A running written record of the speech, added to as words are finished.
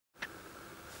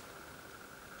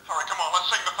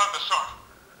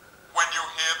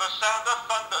sound of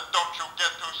thunder, don't you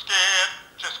get too scared.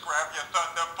 Just grab your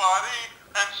thunder body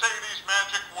and say these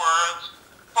magic words.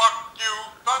 Fuck you,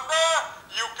 thunder,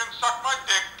 you can suck my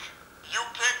dick. You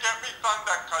can't get me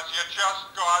thunder, cause you're just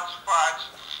God's farts.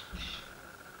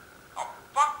 Oh,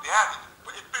 fuck that.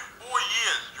 It's been 4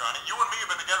 years, Johnny. You and me have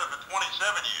been together for 27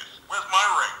 years. Where's my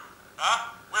ring?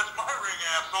 Huh? Where's my ring,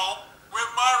 asshole?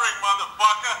 Where's my ring,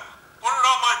 motherfucker? Put it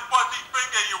on my fuzzy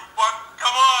finger, you fuck.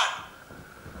 Come on.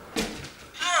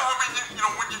 Yeah, I mean, you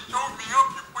know, when you sewed me up,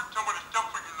 you put some of the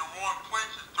stuffing in the wrong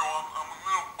places, so I'm a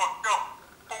little fucked up.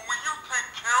 But will you take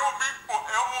care of me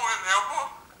forever and ever?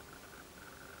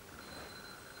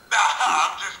 Nah,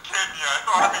 I'm just kidding you. I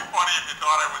thought it'd be funny if you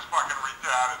thought I was fucking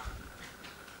retarded.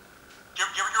 You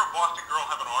ever hear a Boston girl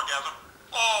have an orgasm?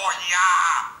 Oh,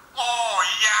 yeah. Oh,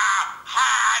 yeah.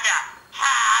 Harder.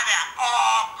 Harder.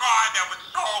 Oh, God, that was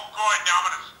so good. Now I'm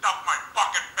gonna stuff my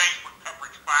fucking face with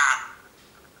Pepperidge Farm.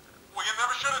 Well, you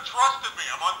never should have trusted me.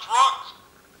 I'm on drugs.